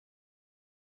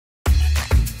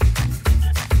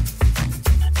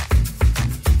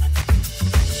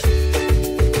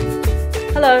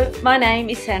Hello, my name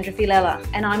is Sandra Villella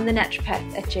and I'm the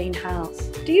naturopath at Jean Hales.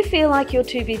 Do you feel like you're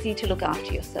too busy to look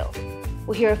after yourself?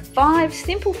 Well, here are 5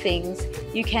 simple things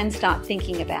you can start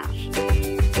thinking about.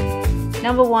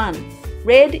 Number 1,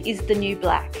 red is the new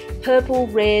black. Purple,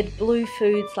 red, blue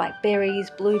foods like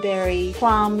berries, blueberry,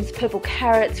 plums, purple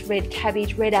carrots, red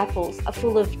cabbage, red apples are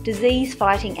full of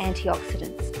disease-fighting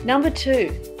antioxidants. Number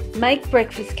 2, make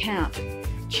breakfast count.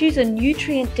 Choose a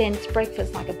nutrient-dense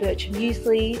breakfast like a birch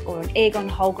muesli or an egg on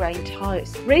whole grain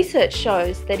toast. Research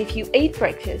shows that if you eat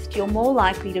breakfast, you're more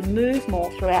likely to move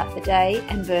more throughout the day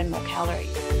and burn more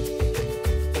calories.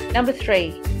 Number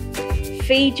 3,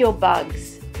 feed your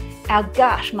bugs. Our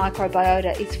gut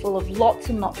microbiota is full of lots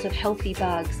and lots of healthy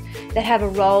bugs that have a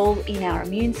role in our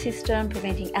immune system,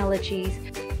 preventing allergies,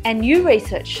 and new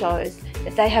research shows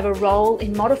that they have a role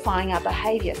in modifying our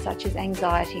behaviour such as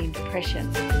anxiety and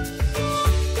depression.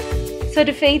 So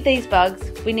to feed these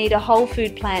bugs, we need a whole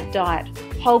food plant diet,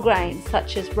 whole grains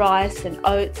such as rice and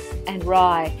oats and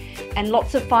rye, and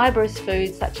lots of fibrous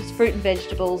foods such as fruit and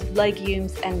vegetables,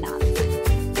 legumes and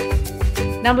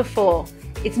nuts. Number 4,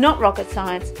 it's not rocket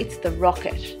science, it's the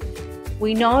rocket.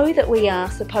 We know that we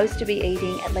are supposed to be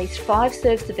eating at least 5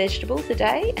 serves of vegetables a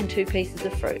day and 2 pieces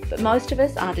of fruit, but most of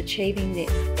us aren't achieving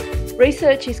this.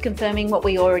 Research is confirming what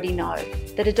we already know,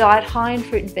 that a diet high in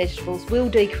fruit and vegetables will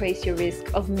decrease your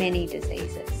risk of many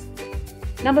diseases.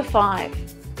 Number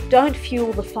 5, don't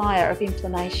fuel the fire of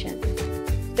inflammation.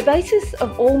 The basis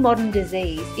of all modern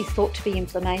disease is thought to be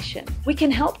inflammation. We can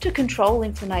help to control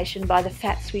inflammation by the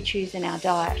fats we choose in our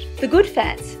diet. The good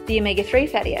fats, the omega-3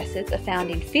 fatty acids, are found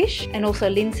in fish and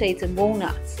also linseeds and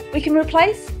walnuts. We can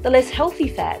replace the less healthy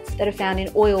fats that are found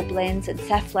in oil blends and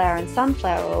safflower and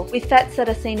sunflower oil with fats that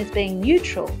are seen as being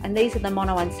neutral, and these are the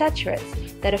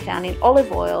monounsaturates that are found in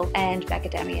olive oil and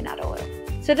macadamia nut oil.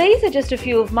 So these are just a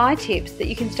few of my tips that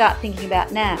you can start thinking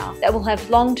about now that will have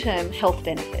long-term health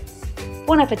benefits.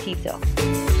 Buon appetito!